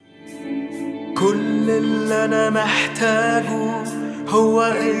كل اللي أنا محتاجه هو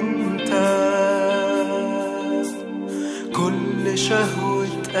أنت، كل شهوة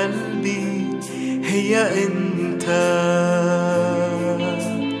قلبي هي أنت،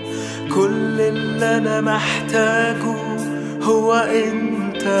 كل اللي أنا محتاجه هو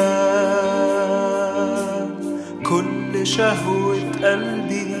أنت، كل شهوة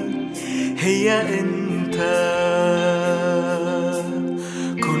قلبي هي أنت،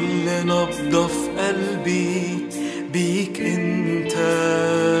 كل نبضة في قلبي بيك أنت،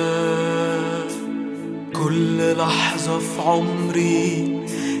 كل لحظة في عمري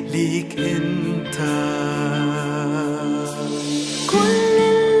ليك أنت، كل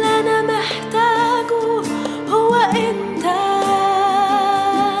اللي أنا محتاجه هو أنت،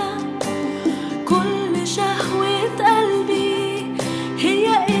 كل شهوة قلبي هي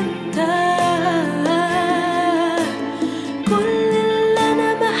أنت، كل اللي أنا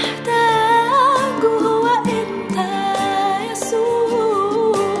محتاجه هو أنت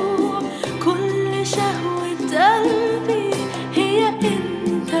يسوع، كل شهوة قلبي هي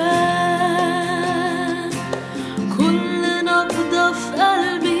أنت، كل نبضة في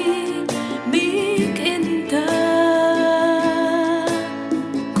قلبي بيك أنت،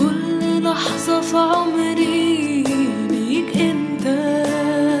 كل لحظة في عمري بيك أنت،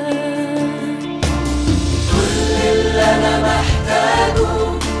 كل اللي أنا محتاجه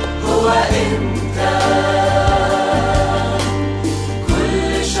هو أنت،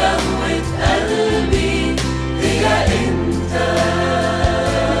 كل شهوة قلبي هي أنت،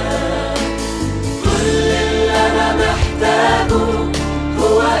 كل اللي أنا محتاجه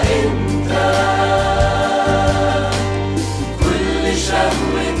هو أنت، كل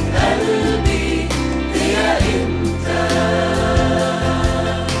شهوة قلبي هي أنت،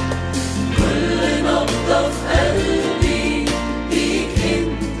 كل نبضة في قلبي بيك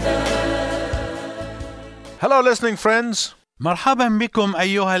أنت. Hello, listening friends. مرحبا بكم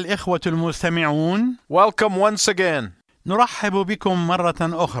أيها الإخوة المستمعون. Welcome once again. نرحب بكم مرة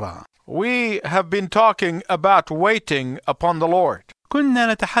أخرى. We have been talking about waiting upon the Lord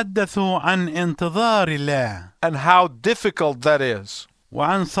كنا نتحدث عن انتظار الله and how difficult that is.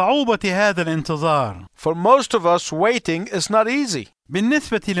 وعن صعوبة هذا الانتظار. For most of us, waiting is not easy.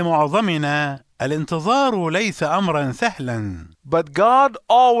 بالنسبة لمعظمنا الانتظار ليس أمرا سهلا، But God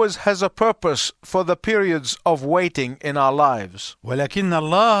always has a purpose for the periods of waiting in our lives. ولكن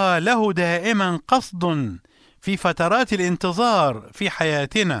الله له دائما قصد في فترات الانتظار في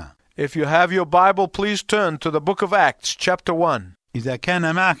حياتنا. If you have your Bible, please turn to the book of Acts, chapter 1. إذا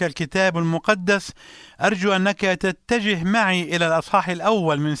كان معك الكتاب المقدس أرجو أنك تتجه معي إلى الأصحاح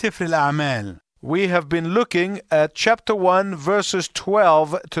الأول من سفر الأعمال. We have been looking at chapter 1, verses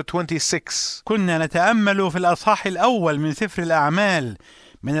 12 to 26. كنا نتأمل في الأصحاح الأول من سفر الأعمال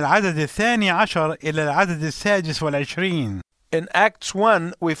من العدد 12 إلى العدد 26. In Acts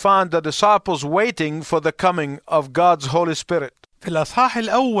 1, we found the disciples waiting for the coming of God's Holy Spirit. في الأصحاح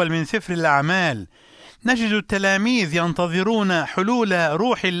الأول من سفر الأعمال نجد التلاميذ ينتظرون حلول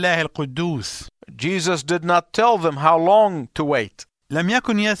روح الله القدوس. Jesus did not tell them how long to wait. لم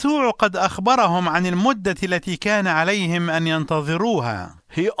يكن يسوع قد أخبرهم عن المدة التي كان عليهم أن ينتظروها.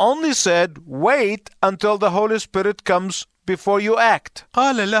 He only said, wait until the Holy Spirit comes before you act.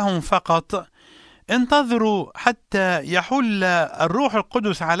 قال لهم فقط: انتظروا حتى يحل الروح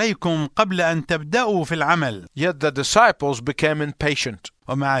القدس عليكم قبل أن تبدأوا في العمل. Yet the disciples became impatient.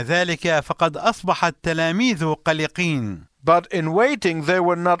 ومع ذلك فقد أصبح التلاميذ قلقين. But in waiting, they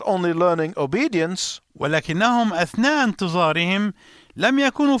were not only learning obedience, ولكنهم أثناء انتظارهم لم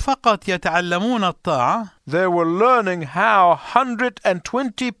يكونوا فقط يتعلمون الطاعة، they were learning how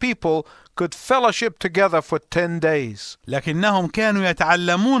 120 people could fellowship together for 10 days. لكنهم كانوا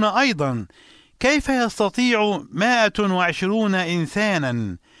يتعلمون أيضا كيف يستطيع 120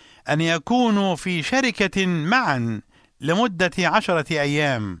 إنسانا أن يكونوا في شركة معا لمدة 10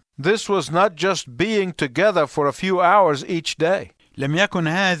 أيام. This was not just being together for a few hours each day. لم يكن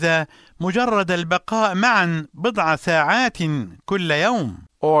هذا مجرد البقاء معا بضع ساعات كل يوم،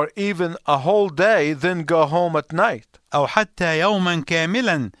 Or even a whole day, then go home at night. أو حتى يوما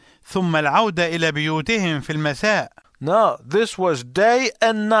كاملا ثم العودة إلى بيوتهم في المساء. No, this was day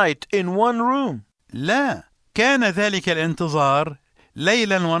and night in one room. لا، كان ذلك الانتظار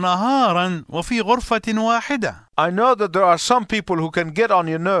ليلا ونهارا وفي غرفة واحدة. I know that there are some people who can get on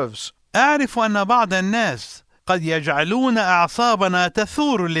your nerves. أعرف أن بعض الناس قد يجعلون أعصابنا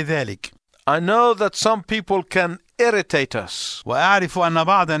تثور لذلك. I know that some people can irritate us. وأعرف أن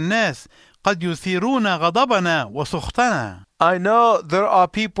بعض الناس قد يثيرون غضبنا وسخطنا. I know there are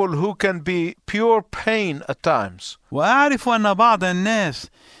people who can be pure pain at times. وأعرف أن بعض الناس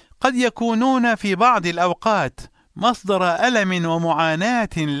قد يكونون في بعض الأوقات مصدر ألم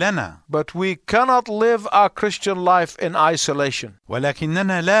ومعاناة لنا، but we cannot live our Christian life in isolation.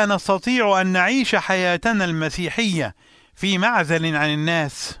 ولكننا لا نستطيع أن نعيش حياتنا المسيحية في معزل عن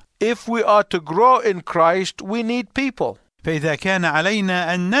الناس. If we are to grow in Christ, we need people. فإذا كان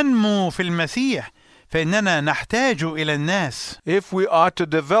علينا أن ننمو في المسيح فإننا نحتاج إلى الناس. If we are to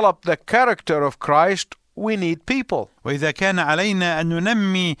develop the character of Christ, we need people. وإذا كان علينا أن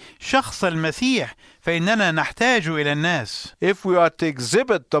ننمي شخص المسيح فإننا نحتاج إلى الناس. If we are to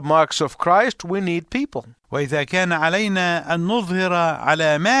exhibit the marks of Christ, we need people. وإذا كان علينا أن نظهر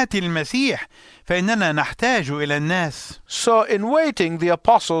علامات المسيح فإننا نحتاج إلى الناس. So in waiting, the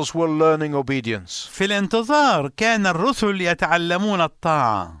apostles were learning obedience. في الانتظار كان الرسل يتعلمون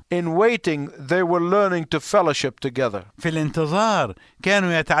الطاعة. In waiting, they were learning to fellowship together. في الانتظار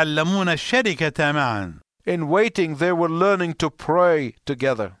كانوا يتعلمون الشركة معا. In waiting, they were learning to pray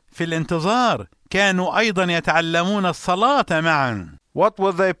together. في الانتظار كانوا أيضا يتعلمون الصلاة معا. What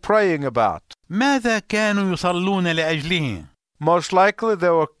were they praying about? ماذا كانوا يصلون لأجله؟ Most likely they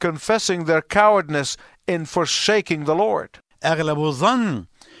were confessing their cowardice in forsaking the Lord. أغلب الظن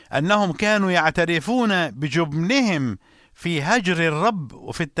أنهم كانوا يعترفون بجبنهم في هجر الرب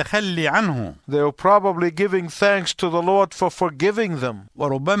وفي التخلي عنه. They were probably giving thanks to the Lord for forgiving them.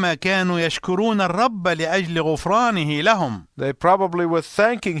 وربما كانوا يشكرون الرب لأجل غفرانه لهم. They probably were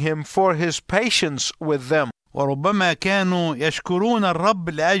thanking him for his patience with them. وربما كانوا يشكرون الرب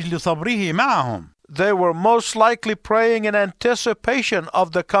لأجل صبره معهم. They were most likely praying in anticipation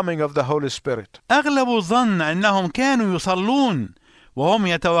of the coming of the Holy Spirit. أغلب الظن أنهم كانوا يصلون وهم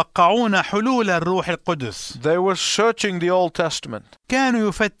يتوقعون حلول الروح القدس. They were searching the Old Testament, كانوا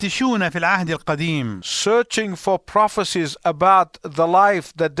يفتشون في العهد القديم، searching for prophecies about the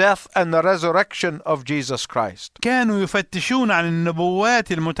life, the death, and the resurrection of Jesus Christ. كانوا يفتشون عن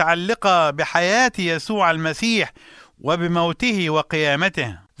النبوات المتعلقة بحياة يسوع المسيح وبموته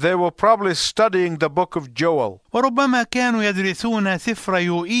وقيامته. They were probably studying the book of Joel, وربما كانوا يدرسون سفر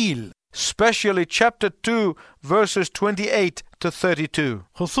يوئيل، especially chapter 2, verses 28 to 32.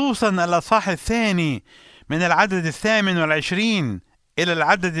 خصوصا الأصحاح الثاني من العدد 28 إلى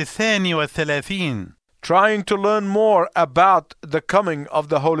العدد 32، trying to learn more about the coming of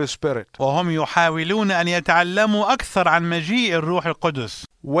the Holy Spirit. وهم يحاولون أن يتعلموا أكثر عن مجيء الروح القدس.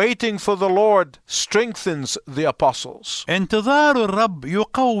 Waiting for the Lord strengthens the apostles. انتظار الرب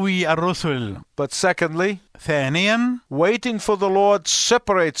يقوي الرسل. But secondly, ثانيا، waiting for the Lord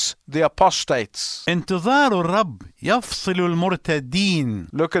separates the apostates. انتظار الرب يفصل المرتدين.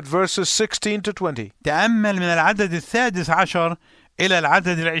 Look at verses 16 to 20 تأمل من العدد 16 إلى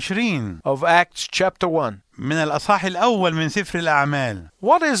العدد 20 of Acts chapter 1. من الأصحاح الأول من سفر الأعمال.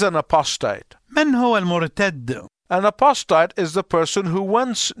 What is an apostate? من هو المرتد؟ An apostate is the person who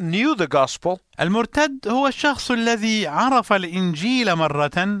once knew the gospel المرتد هو الشخص الذي عرف الإنجيل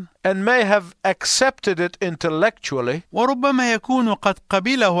مرة and may have accepted it intellectually, وربما يكون قد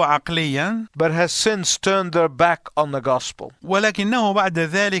قبله عقليا، but has since turned their back on the gospel. ولكنه بعد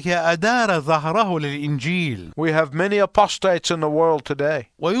ذلك أدار ظهره للإنجيل. We have many apostates in the world today.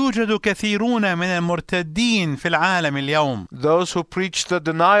 ويوجد كثيرون من المرتدين في العالم اليوم. Those who preach the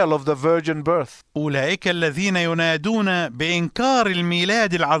denial of the virgin birth. أولئك الذين ينادون بإنكار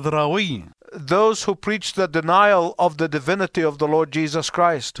الميلاد العذراوي. Those who preach the denial of the divinity of the Lord Jesus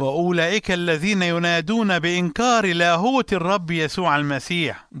Christ. وأولئك الذين ينادون بإنكار لاهوت الرب يسوع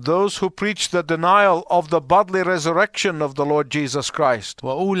المسيح. Those who preach the denial of the bodily resurrection of the Lord Jesus Christ.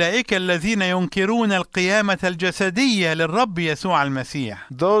 وأولئك الذين ينكرون القيامة الجسدية للرب يسوع المسيح.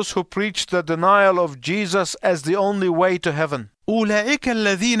 Those who preach the denial of Jesus as the only way to heaven. أولئك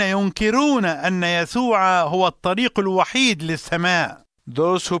الذين ينكرون أن يسوع هو الطريق الوحيد للسماء.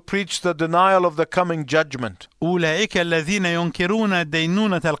 Those who preach the denial of the coming judgment. أولئك الذين ينكرون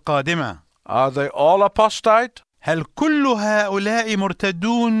الدينونة القادمة. Are they all apostate? هل كل هؤلاء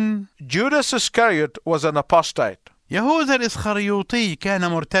مرتدون؟ Judas Iscariot was an apostate. يهوذا الإسخريوطي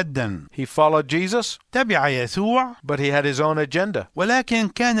كان مرتدا. He followed Jesus, تبع يسوع، but he had his own agenda. ولكن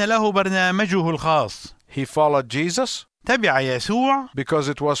كان له برنامجه الخاص. He followed Jesus تبع يسوع because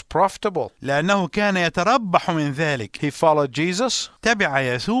it was profitable. لأنه كان يتربح من ذلك. He followed Jesus تبع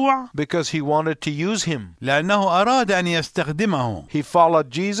يسوع because he wanted to use him. لأنه أراد أن يستخدمه. He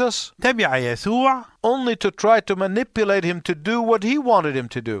followed Jesus تبع يسوع only to try to manipulate him to do what he wanted him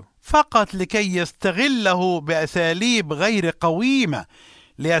to do. فقط لكي يستغله بأساليب غير قويمة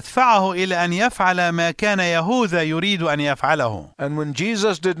ليدفعه إلى أن يفعل ما كان يهوذا يريد أن يفعله. And when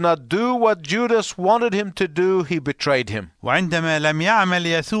Jesus did not do what Judas wanted him to do, he betrayed him. وعندما لم يعمل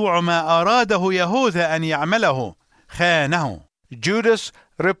يسوع ما أراده يهوذا أن يعمله، خانه. Judas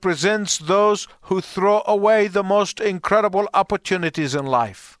represents those who throw away the most incredible opportunities in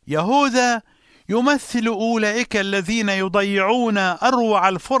life. يهوذا يمثل أولئك الذين يضيعون أروع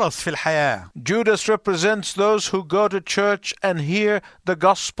الفرص في الحياة. Judas represents those who go to church and hear the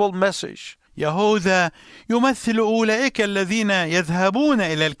gospel message. يهوذا يمثل أولئك الذين يذهبون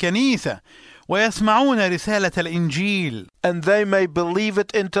إلى الكنيسة ويسمعون رسالة الإنجيل And they may believe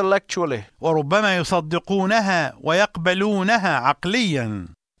it intellectually, وربما يصدقونها ويقبلونها عقليا،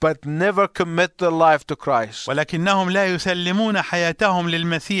 but never commit their life to Christ. ولكنهم لا يسلمون حياتهم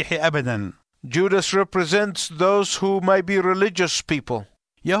للمسيح أبدا. Judas represents those who may be religious people,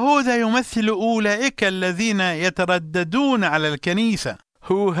 يهوذا يمثل أولئك الذين يترددون على الكنيسة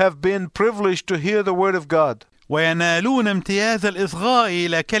who have been privileged to hear the word of God, وينالون امتياز الإصغاء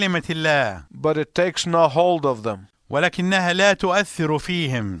إلى كلمة الله، but it takes no hold of them. ولكنها لا تؤثر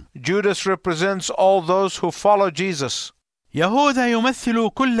فيهم. Judas represents all those who follow Jesus يهوذا يمثل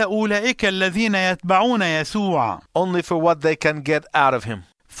كل أولئك الذين يتبعون يسوع only for what they can get out of him.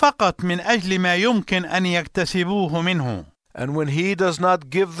 فقط من أجل ما يمكن أن يكتسبوه منه، And when he does not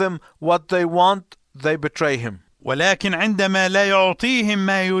give them what they want, they betray him. ولكن عندما لا يعطيهم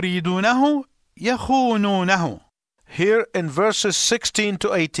ما يريدونه يخونونه. Here in verses 16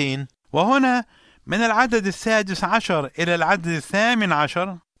 to 18, وهنا من العدد 16 إلى العدد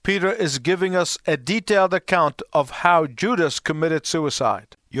 18 Peter is giving us a detailed account of how Judas committed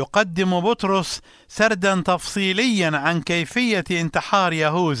suicide. يقدم بطرس سردا تفصيليا عن كيفية انتحار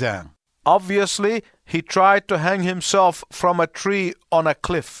يهوذا. Obviously, he tried to hang himself from a tree on a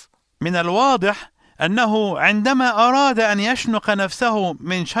cliff. من الواضح أنه عندما أراد أن يشنق نفسه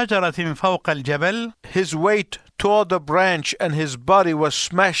من شجرة فوق الجبل، His weight tore the branch and his body was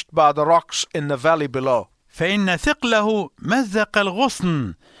smashed by the rocks in the valley below. فإن ثقله مزق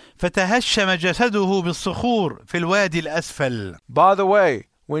الغصن فتهشم جسده بالصخور في الوادي الأسفل. By the way,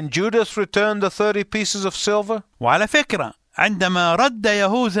 when Judas returned the 30 pieces of silver, وعلى فكرة عندما رد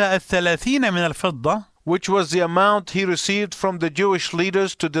يهوذا 30 من الفضة، which was the amount he received from the Jewish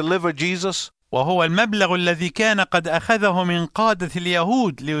leaders to deliver Jesus, وهو المبلغ الذي كان قد أخذه من قادة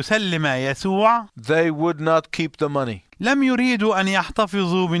اليهود ليسلم يسوع، they would not keep the money. لم يريدوا أن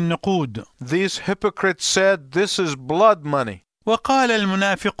يحتفظوا بالنقود. These hypocrites said, "This is blood money." وقال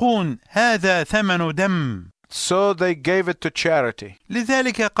المنافقون هذا ثمن دم. So they gave it to charity.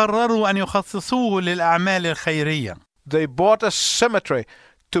 لذلك قرروا أن يخصصوه للأعمال الخيرية. They bought a cemetery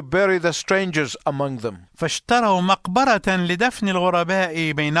to bury the strangers among them. فاشتروا مقبرة لدفن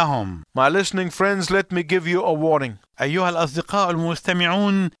الغرباء بينهم. My listening friends, let me give you a warning. أيها الأصدقاء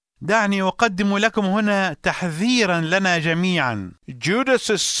المستمعون، دعني أقدم لكم هنا تحذيرا لنا جميعا.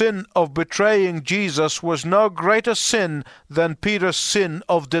 Judas' sin of betraying Jesus was no greater sin than Peter's sin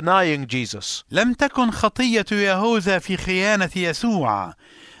of denying Jesus. لم تكن خطية يهوذا في خيانة يسوع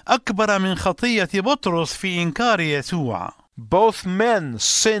أكبر من خطية بطرس في إنكار يسوع. Both men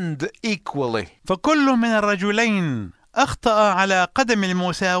sinned equally. فكل من الرجلين أخطأ على قدم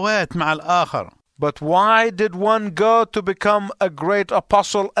المساواة مع الآخر. But why did one go to become a great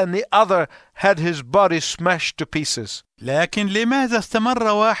apostle and the other had his body smashed to pieces? لكن لماذا استمر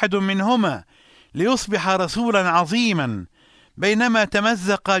واحد منهما ليصبح رسولا عظيما بينما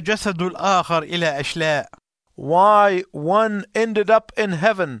تمزق جسد الآخر إلى أشلاء؟ Why one ended up in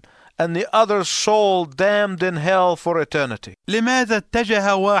heaven and the other's soul damned in hell for eternity? لماذا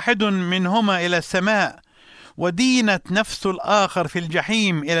اتجه واحد منهما إلى السماء ودينت نفس الآخر في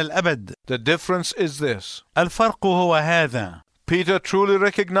الجحيم إلى الأبد؟ The difference is this. الفرق هو هذا. Peter truly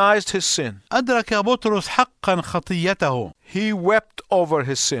recognized his sin. أدرك بطرس حقا خطيته. He wept over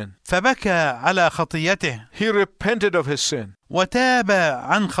his sin. فبكى على خطيته. He repented of his sin. وتاب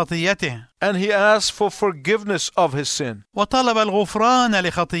عن خطيته. And he asked for forgiveness of his sin. وطلب الغفران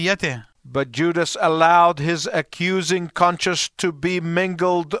لخطيته. But Judas allowed his accusing conscience to be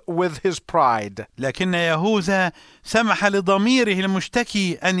mingled with his pride. لكن يهوذا سمح لضميره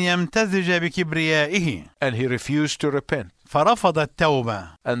المشتكي أن يمتزج بكبريائه. And he refused to repent. فرفض التوبة.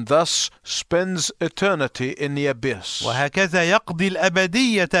 And thus spends eternity in the abyss. وهكذا يقضي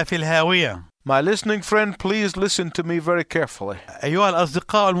الأبدية في الهاوية. My listening friend, please listen to me very carefully. أيها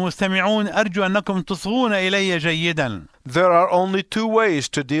الأصدقاء المستمعون، أرجو أنكم تصغون إلي جيدا. There are only two ways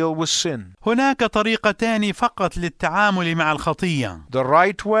to deal with sin. هناك طريقتان فقط للتعامل مع الخطية. The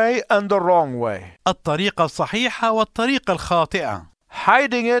right way and the wrong way. الطريقة الصحيحة والطريقة الخاطئة.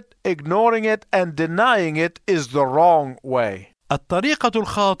 Hiding it, ignoring it, and denying it is the wrong way. الطريقة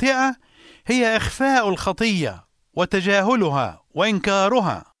الخاطئة هي إخفاء الخطية وتجاهلها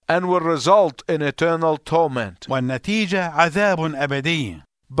وإنكارها. And will result in eternal torment. والنتيجة عذاب أبدي.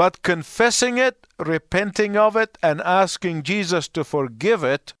 but confessing it, repenting of it, and asking Jesus to forgive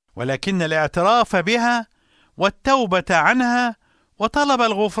it ولكن الاعتراف بها والتوبة عنها وطلب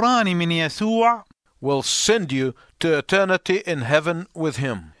الغفران من يسوع will send you to eternity in heaven with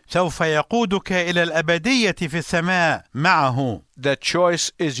him. سوف يقودك إلى الأبدية في السماء معه. That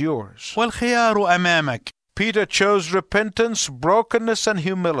choice is yours. والخيار أمامك. Peter chose repentance, brokenness, and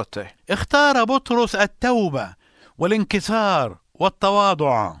humility. اختار بطرس التوبة والانكسار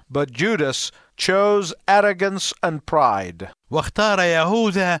والتواضع. But Judas chose arrogance and pride. واختار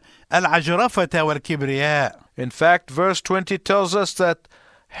يهوذا العجرفة والكبرياء. In fact, verse 20 tells us that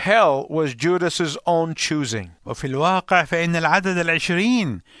hell was Judas's own choosing. وفي الواقع فإن العدد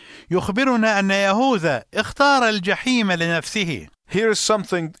 20 يخبرنا أن يهوذا اختار الجحيم لنفسه. Here is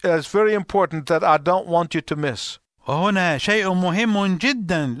something that's very important that I don't want you to miss. وهنا شيء مهم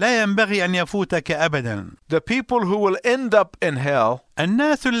جدا لا ينبغي أن يفوتك أبدا. The people who will end up in hell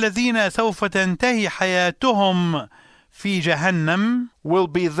الناس الذين سوف تنتهي حياتهم في جهنم will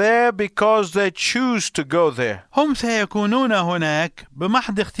be there because they choose to go there. هم سيكونون هناك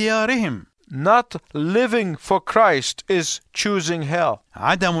بمحض اختيارهم. Not living for Christ is choosing hell.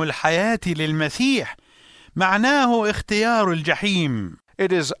 عدم الحياة للمسيح معناه اختيار الجحيم.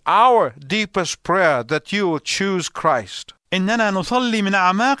 It is our deepest prayer that you will choose Christ. إننا نصلي من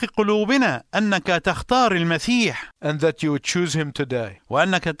أعماق قلوبنا أنك تختار المسيح And that you would choose him today.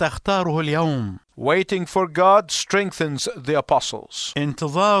 وأنك تختاره اليوم. Waiting for God strengthens the apostles.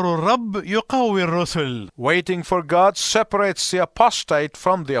 انتظار الرب يقوي الرسل. Waiting for God separates the apostate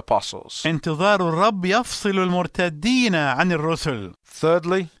from the apostles. انتظار الرب يفصل المرتدين عن الرسل.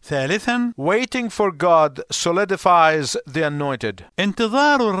 Thirdly, ثالثا waiting for God solidifies the anointed.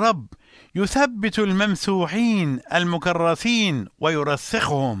 انتظار الرب يثبت الممسوحين المكرسين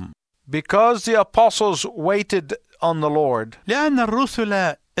ويرسخهم. Because the apostles waited on the Lord, لأن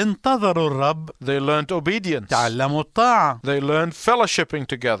الرسل انتظروا الرب they learned obedience. تعلموا الطاعة They learned fellowshipping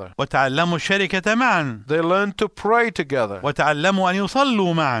together. وتعلموا الشركة معا They learned to pray together. وتعلموا أن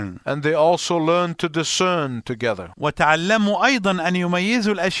يصلوا معا And they also learned to discern together. وتعلموا أيضا أن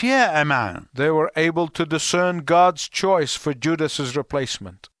يميزوا الأشياء معا. They were able to discern God's choice for Judas's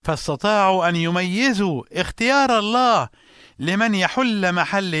replacement. فاستطاعوا أن يميزوا اختيار الله لمن يحل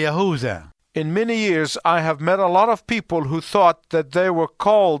محل يهوذا. In many years, I have met a lot of people who thought that they were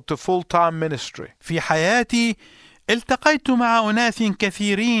called to full-time ministry. في حياتي التقيت مع أناس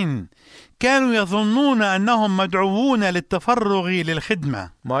كثيرين كانوا يظنون أنهم مدعوون للتفرغ للخدمة.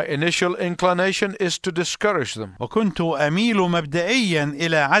 My initial inclination is to discourage them. وكنت أميل مبدئيا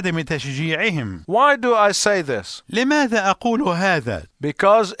إلى عدم تشجيعهم. Why do I say this? لماذا أقول هذا؟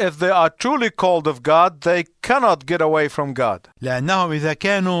 Because if they are truly called of God, they cannot get away from God. لأنهم إذا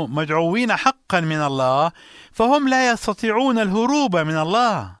كانوا مدعوين حقا من الله فهم لا يستطيعون الهروب من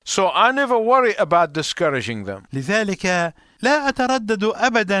الله. So I never worry about discouraging them. لذلك لا أتردد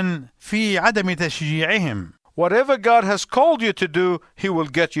أبدا في عدم تشجيعهم. Whatever God has called you to do, He will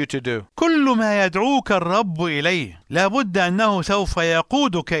get you to do. كل ما يدعوك الرب إليه لابد أنه سوف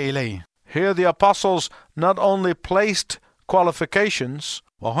يقودك إليه. Here the apostles not only placed qualifications,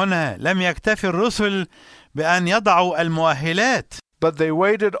 وهنا لم يكتفي الرسل بأن يضعوا المؤهلات but they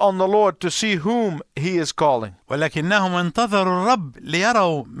waited on the Lord to see whom He is calling. ولكنهم انتظروا الرب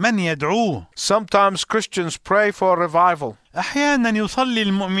ليروا من يدعوه. Sometimes Christians pray for revival. أحيانا يصلي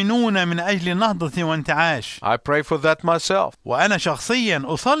المؤمنون من أجل نهضة وانتعاش. I pray for that myself. وأنا شخصيا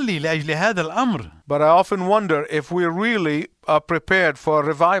أصلي لأجل هذا الأمر. But I often wonder if we really are prepared for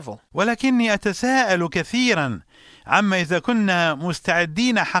revival. ولكني أتساءل كثيرا عما إذا كنا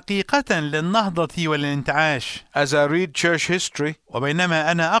مستعدين حقيقة للنهضة والانتعاش. As I read church history,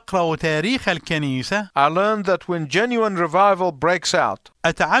 وبينما أنا أقرأ تاريخ الكنيسة I learned that when genuine revival breaks out,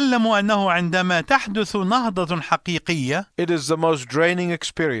 أتعلم أنه عندما تحدث نهضة حقيقية it is the most draining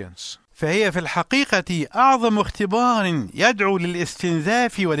experience. فهي في الحقيقة أعظم اختبار يدعو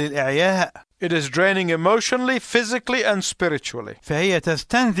للاستنزاف وللإعياء. It is draining emotionally, physically, and spiritually. فهي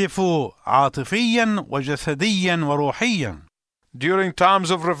تستنزف عاطفيا وجسديا وروحيا. During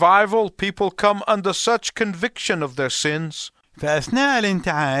times of revival, people come under such conviction of their sins فأثناء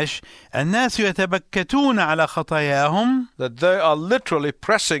الانتعاش الناس يتبكتون على خطاياهم that they are literally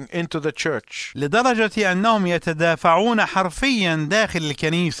pressing into the church. لدرجة أنهم يتدافعون حرفيا داخل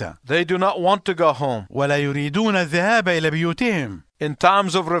الكنيسة. They do not want to go home. ولا يريدون الذهاب إلى بيوتهم. In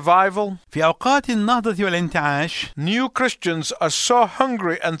times of revival, في أوقات النهضة والانتعاش new Christians are so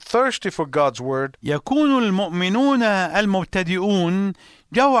hungry and thirsty for God's word يكون المؤمنون المبتدئون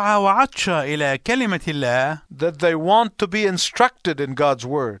جوع وعطش إلى كلمة الله، that they want to be instructed in God's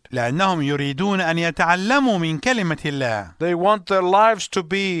word. لأنهم يريدون أن يتعلموا من كلمة الله. They want their lives to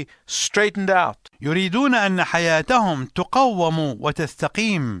be straightened out. يريدون أن حياتهم تقوم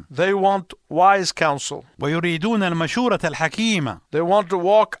وتستقيم. They want wise counsel. ويريدون المشورة الحكيمة. They want to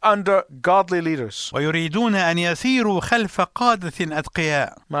walk under godly leaders. ويريدون أن يسيروا خلف قادة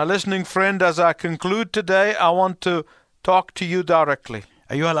أتقياء. My listening friend, as I conclude today, I want to talk to you directly.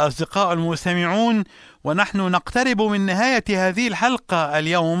 أيها الأصدقاء المستمعون، ونحن نقترب من نهاية هذه الحلقة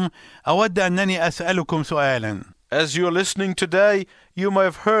اليوم، أود أنني أسألكم سؤالا. As you're listening today, you may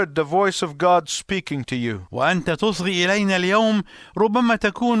have heard the voice of God speaking to you. وأنت تصغي إلينا اليوم، ربما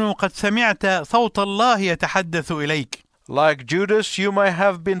تكون قد سمعت صوت الله يتحدث إليك. Like Judas, you may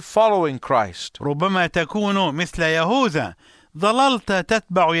have been following Christ. ربما تكون مثل يهوذا، ظللت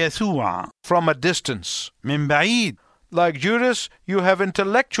تتبع يسوع From a distance. من بعيد. Like Judas, you have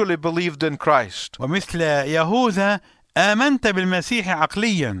intellectually believed in Christ. ومثل يهوذا آمنت بالمسيح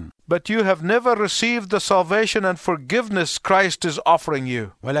عقليا. But you have never received the salvation and forgiveness Christ is offering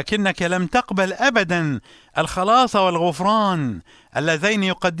you. ولكنك لم تقبل أبدا الخلاص والغفران اللذين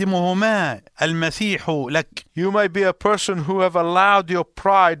يقدمهما المسيح لك. You may be a person who have allowed your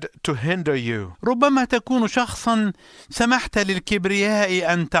pride to hinder you. ربما تكون شخصا سمحت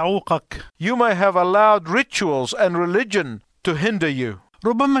للكبرياء أن تعوقك. You may have allowed rituals and religion to hinder you.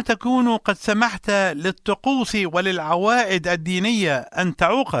 ربما تكون قد سمحت للطقوس وللعوائد الدينية أن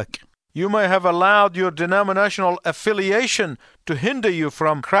تعوقك. You may have allowed your denominational affiliation to hinder you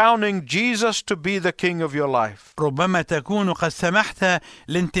from crowning Jesus to be the king of your life. ربما تكون قد سمحت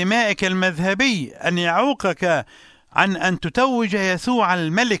لانتمائك المذهبي أن يعوقك عن أن تتوج يسوع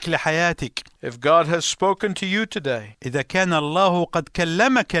الملك لحياتك. If God has spoken to you today, إذا كان الله قد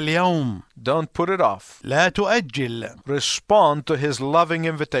كلمك اليوم، don't put it off. لا تؤجل. Respond to his loving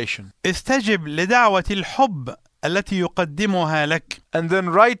invitation. استجب لدعوة الحب التي يقدمها لك. And then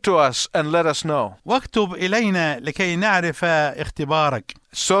write to us and let us know. واكتب إلينا لكي نعرف اختبارك.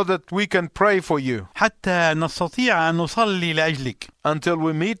 So that we can pray for you. حتى نستطيع أن نصلي لأجلك. Until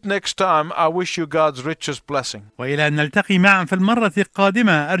we meet next time, I wish you God's richest blessing. وإلى أن نلتقي معا في المرة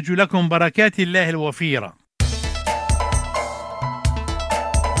القادمة، أرجو لكم بركات الله الوفيرة.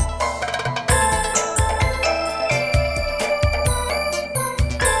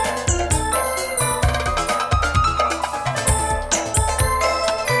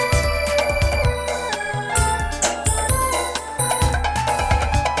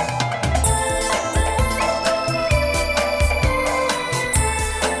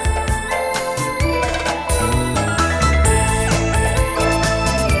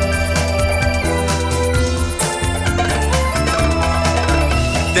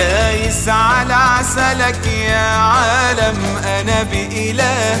 دايس على عسلك يا عالم، أنا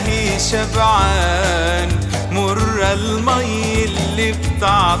بإلهي شبعان. مر المي اللي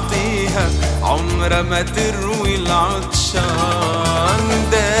بتعطيها عمر ما تروي العطشان.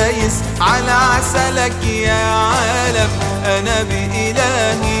 دايس على عسلك يا عالم، أنا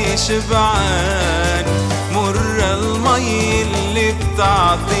بإلهي شبعان. مر المي اللي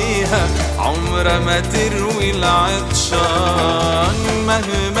بتعطيها عمر ما تروي العطشان.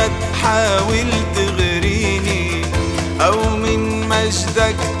 مهما تحاول تغريني أو من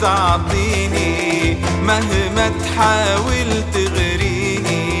مجدك تعطيني، مهما تحاول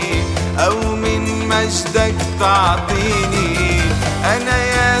تغريني أو من مجدك تعطيني، أنا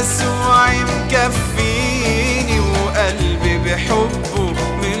يسوع مكفيني وقلبي بحبه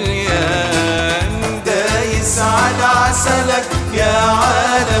مليان. دايس على عسلك يا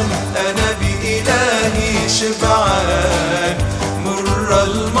عالم، أنا بإلهي شبعان. مر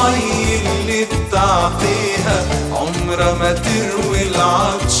المي اللي بتعطيها عمر ما تروي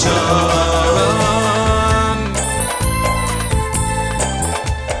العطشان.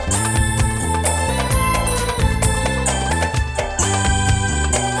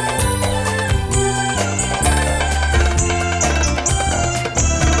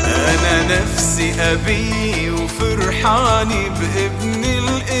 أنا نفسي أبي وفرحاني بابن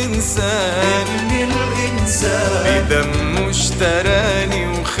الإنسان. بدمه اشتراني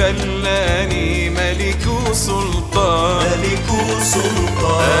وخلاني ملك وسلطان.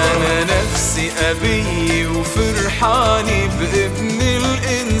 أنا نفسي أبي وفرحاني بابن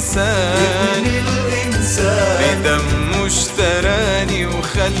الإنسان. بدمه اشتراني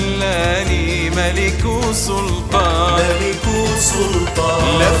وخلاني ملك وسلطان.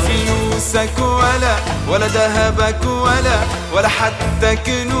 لا فلوس فلوسك ولا ذهبك ولا حتى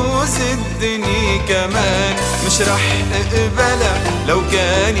كنوز الدنيا كمان مش رح اقبلها لو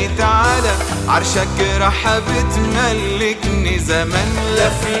كانت على عرشك رح بتملكني زمان. لا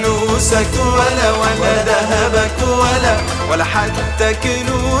فلوسك ولا ذهبك ولا حتى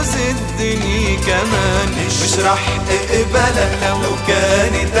كنوز الدنيا كمان مش رح اقبلها لو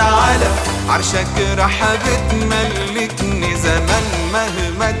كانت على عرشك رح بتملكني زمان.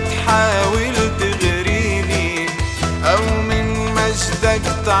 مهما تحاول تغريني أو من مجدك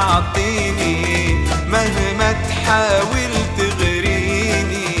تعطيني، مهما تحاول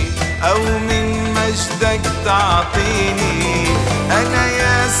تغريني أو من مجدك تعطيني، أنا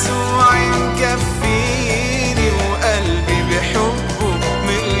يسوع مكفيني وقلبي بحبه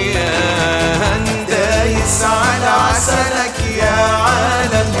مليان. دايس على عسلك يا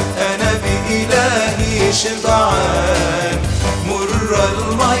عالم، أنا بإلهي شبعان. مر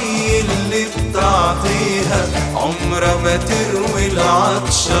المي اللي بتعطيها عمرها ما تروي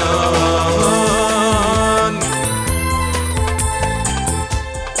العطشان.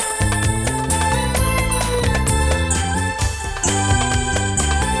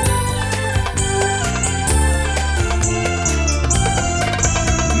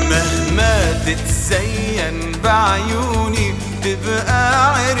 مهما تتزين بعيوني تبقى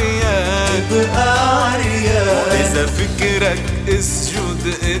عريان، وإذا فكرك اسجد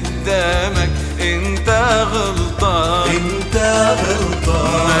قدامك انت غلطان.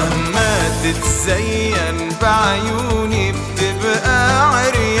 مهما تتزين بعيوني بتبقى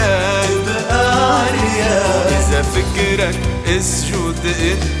عريان، وإذا فكرك اسجد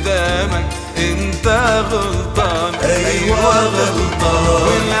قدامك انت غلطان. ايوه غلطان.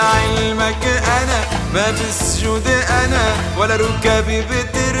 ولعلمك انا ما بسجد انا ولا ركبي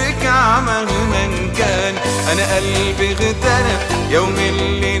بتركع مهما كان. انا قلبي اغتنى يوم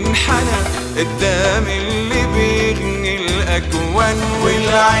اللي انحنى قدام اللي بيغني الاكوان.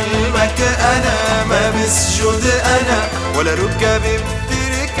 ولعلمك انا ما بسجد انا ولا ركبي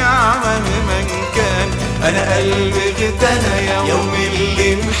بتركع مهما كان. انا قلبي اغتنى يوم اللي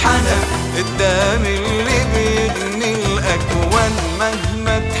انحنى قدام اللي بيغني الاكوان.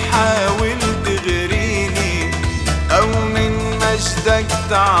 مهما تحاول تغريني او من مجدك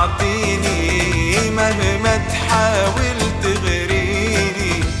تعطيني، مهما تحاول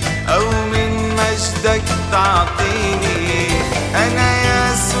تغريني او من مجدك تعطيني، انا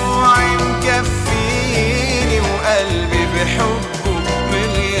يسوع مكفيني وقلبي بحبه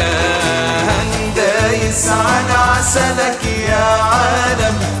مليان. دايس على عسلك يا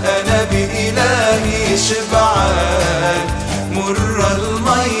عالم، انا بإلهي شبعان. مر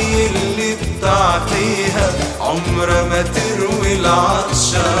المي اللي بتعطيها عمرها ما تروي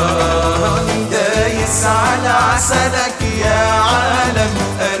العطشان. دايس على عسلك يا عالم،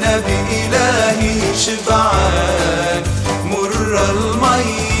 انا بإلهي شبعان. مر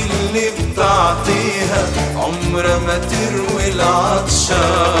المي اللي بتعطيها عمرها ما تروي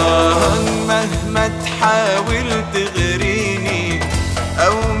العطشان. مهما تحاول تغريني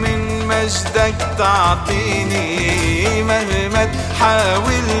أو من مجدك تعطيني، مهما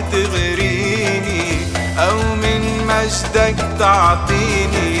تحاول تغريني أو من مجدك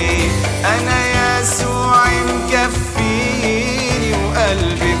تعطيني، أنا يسوع مكفيني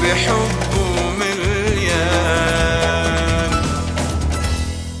وقلبي بحبه